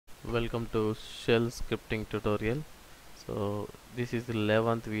Welcome to shell scripting tutorial. So this is the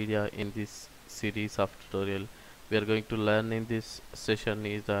 11th video in this series of tutorial. We are going to learn in this session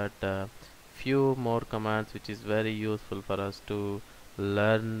is that few more commands which is very useful for us to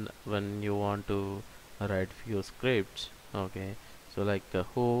learn when you want to write few scripts. Okay, so like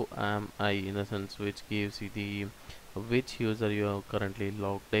who am I, in a sense, which gives you the which user you are currently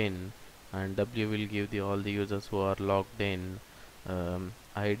logged in, and W will give the all the users who are logged in.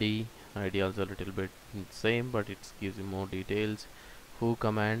 ID also a little bit same, but it gives you more details. Who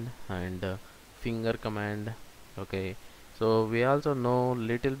command and finger command. Okay, so we also know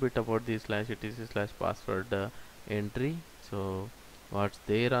little bit about the /etc/password entry. So what's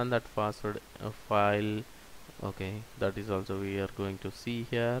there on that password file. Okay, that is also we are going to see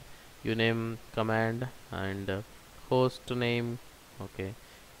here. Uname command and host name. Okay,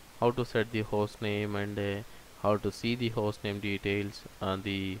 how to set the host name and how to see the host name details on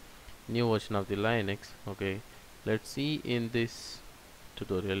the new version of the Linux. Okay, let's see in this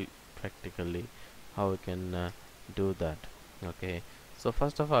tutorial practically how we can do that. Okay, so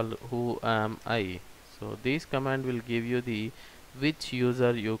first of all, who am I? So this command will give you the which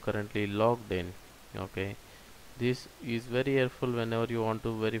user you currently logged in. Okay, this is very helpful whenever you want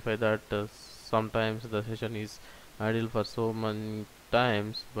to verify that sometimes the session is idle for so many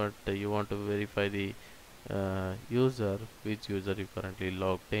times, but you want to verify the user, which user you currently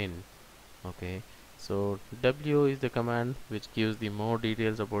logged in. Okay, so W is the command which gives the more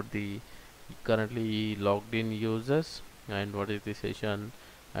details about the currently logged in users and what is the session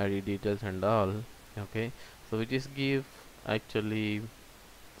ID details and all. Okay, so which is give actually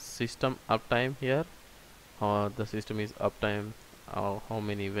system uptime here. The system is uptime, how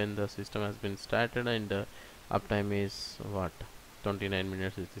many when the system has been started, and uptime is what, 29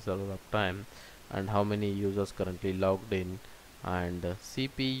 minutes is the server uptime, and how many users currently logged in, and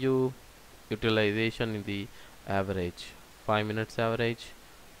CPU utilization in the average, 5 minutes average,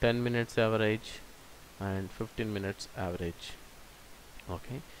 10 minutes average, and 15 minutes average.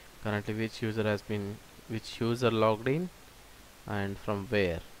 Okay, currently which user logged in and from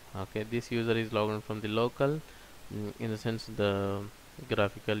where. Okay, this user is logged in from the local, in the sense the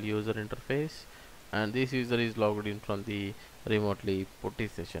graphical user interface, and this user is logged in from the remotely putty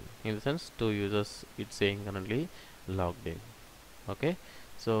session, in the sense two users it's saying currently logged in. Okay,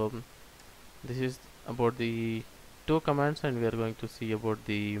 so this is about the two commands, and we are going to see about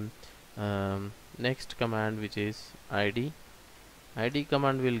the next command, which is id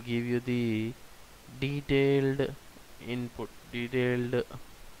command will give you the detailed detailed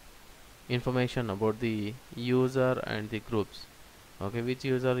information about the user and the groups. Okay, which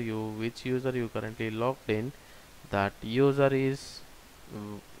user you currently logged in, that user is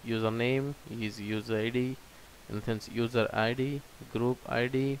username is user id, in the sense user id, group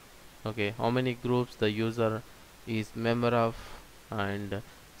id. Okay, how many groups the user is member of, and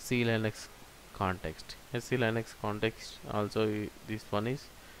C Linux context, SC Linux context also. This one is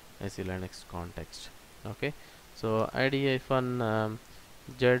SC Linux context. Okay, so id hyphen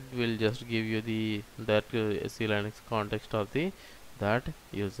Z will just give you the that SC Linux context of the that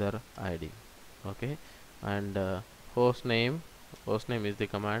user ID. Okay, and host name is the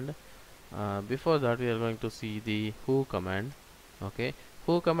command. Before that, we are going to see the who command. Okay,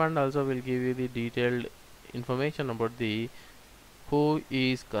 who command also will give you the detailed information about the who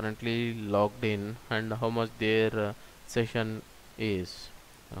is currently logged in and how much their session is.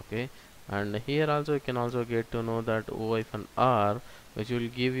 Okay, and here also you can also get to know that o-r, which will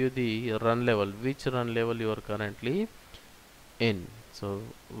give you the run level, which run level you are currently in, so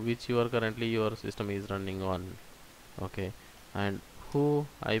which you are currently your system is running on. Okay, and who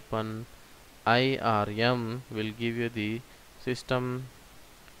hyphen irm will give you the system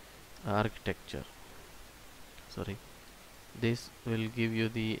architecture. Sorry, this will give you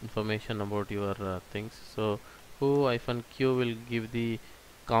the information about your things. So who-q will give the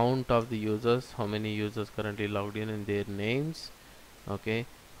count of the users, how many users currently logged in and their names. Okay,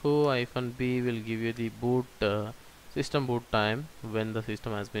 who-b will give you the system boot time, when the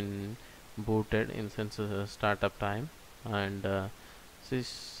system has been booted, in sense startup time, and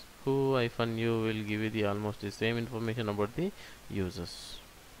who-u will give you the almost the same information about the users.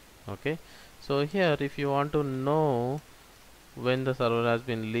 Okay, so here if you want to know when the server has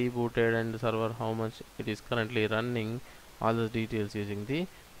been rebooted and the server how much it is currently running, all the details using the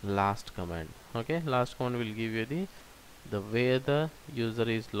last command. Okay, last command will give you the where the user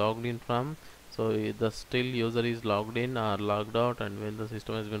is logged in from, so the still user is logged in or logged out, and when the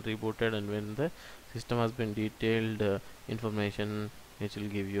system has been rebooted, and when the system has been detailed information which will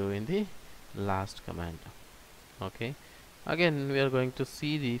give you in the last command. Okay, Again we are going to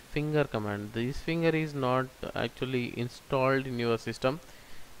see the finger command. This finger is not actually installed in your system.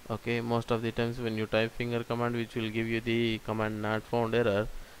 Okay, most of the times when you type finger command, which will give you the command not found error,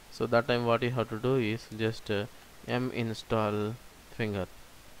 so that time what you have to do is just m install finger.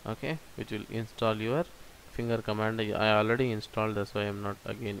 Okay, which will install your finger command. I already installed, that's why I'm not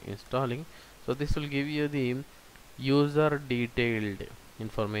again installing. So this will give you the user detailed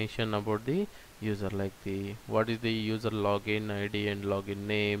information about the user, like the what is the user login id and login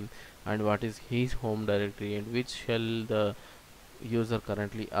name, and what is his home directory, and which shell the user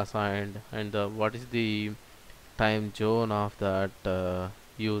currently assigned, and what is the time zone of that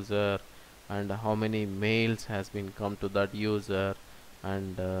user, and how many mails has been come to that user,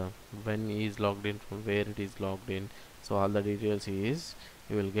 and when he is logged in, from where it is logged in. So all the details is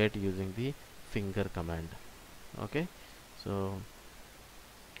you will get using the finger command. Okay, so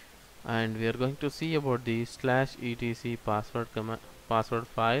and we are going to see about the /etc password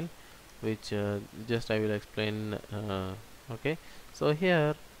file, which just I will explain. Okay, so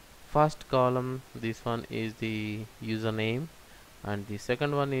here first column, this one is the username, and the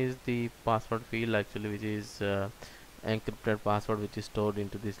second one is the password field actually, which is encrypted password, which is stored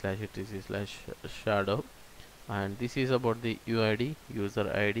into the /etc/shadow, and this is about the uid,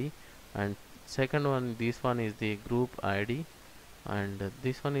 user id, and second one, this one is the group id, and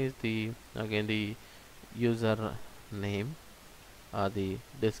this one is the again the user name, the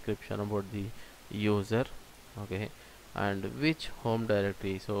description about the user. Okay, and which home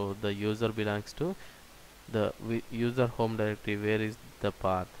directory, so the user belongs to the user home directory, where is the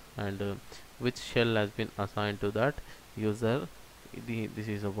path, and which shell has been assigned to that user. This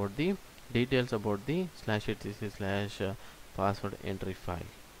is about the details about the /etc/password entry file.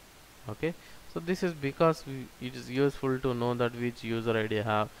 Okay, so this is because it is useful to know that which user id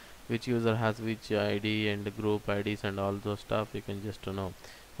have, which user has which id, and group ids and all those stuff you can just to know.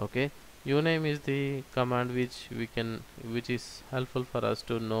 Okay, uname is the command which is helpful for us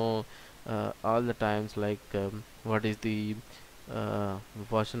to know all the times, like what is the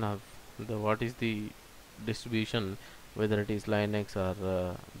version of the, what is the distribution, whether it is linux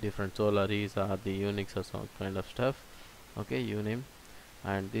or different solaris or the unix or some kind of stuff. Okay, uname,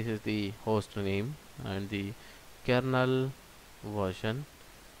 and this is the host name, and the kernel version,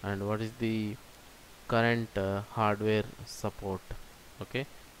 and what is the current hardware support. Okay,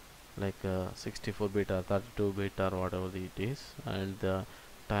 like 64-bit or 32-bit or whatever it is, and the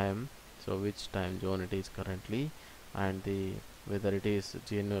time, so which time zone it is currently, and the whether it is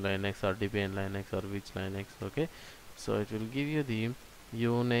GNU Linux or Debian Linux or which Linux. Okay, so it will give you the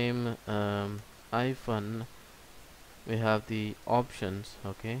uname hyphen, we have the options.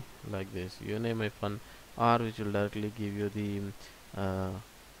 Okay, like this uname hyphen r, which will directly give you the uh,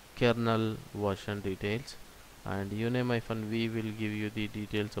 kernel version details, and uname hyphen v will give you the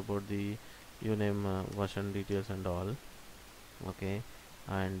details about the uname version details and all. Okay,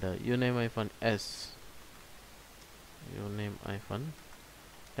 and uname hyphen s, uname hyphen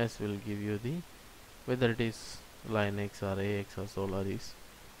s will give you the whether it is linux or ax or solaris.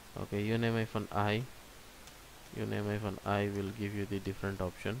 Okay, uname hyphen I, uname hyphen I will give you the different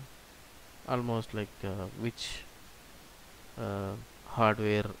option, almost like which uh,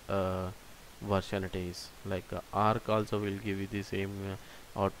 hardware version it is, like arc also will give you the same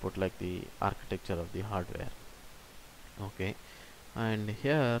output, like the architecture of the hardware. Okay, and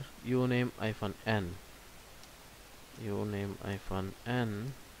here uname hyphen n, uname hyphen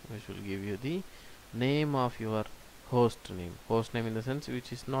n, which will give you the name of your host name, host name in the sense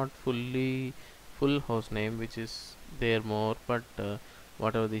which is not full host name, which is there more, but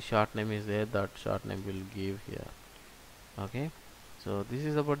whatever the short name is there, that short name will give here. Okay, so this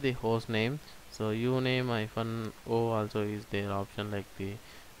is about the host name. So uname hyphen o also is their option, like the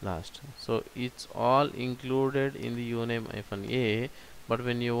last, so it's all included in the uname hyphen a, but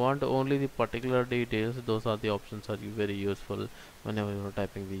when you want only the particular details, those are the options are very useful whenever you are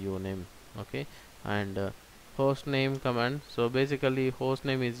typing the uname. Okay, and host name command, so basically host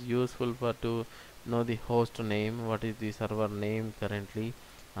name is useful for to know the host name, what is the server name currently,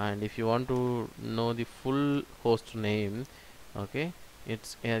 and if you want to know the full host name, okay,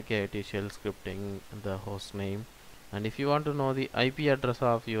 it's Arkit shell scripting the host name. And if you want to know the IP address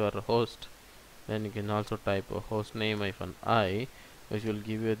of your host, then you can also type a host name hyphen I, which will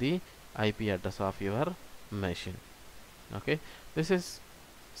give you the IP address of your machine. Okay, this is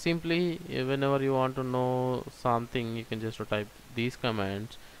simply whenever you want to know something, you can just type these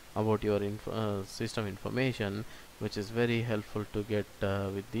commands about your system information, which is very helpful to get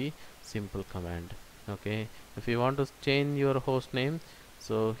with the simple command. Okay, if you want to change your host name,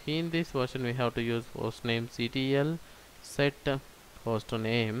 so in this version we have to use hostnamectl set host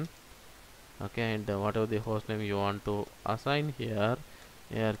name. Okay, and whatever the host name you want to assign here,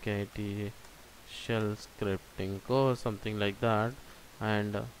 Arkit shell scripting or something like that,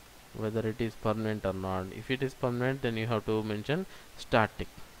 and whether it is permanent or not. If it is permanent, then you have to mention static,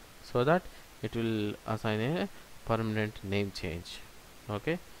 so that it will assign a permanent name change.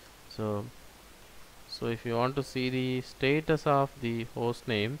 Okay, so if you want to see the status of the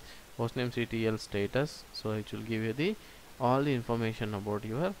hostnamectl status, so it will give you the all the information about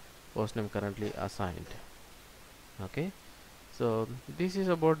your hostname currently assigned. Okay, so this is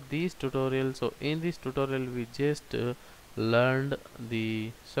about this tutorial. So in this tutorial we just learned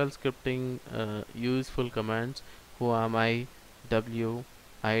the shell scripting useful commands: who am I, w,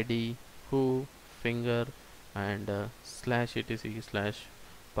 id, who, finger, and slash etc slash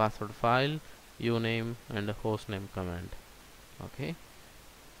password file, uname, and hostname command. Okay,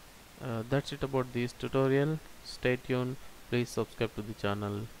 that's it about this tutorial. Stay tuned, please subscribe to the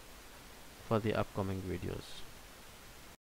channel for the upcoming videos.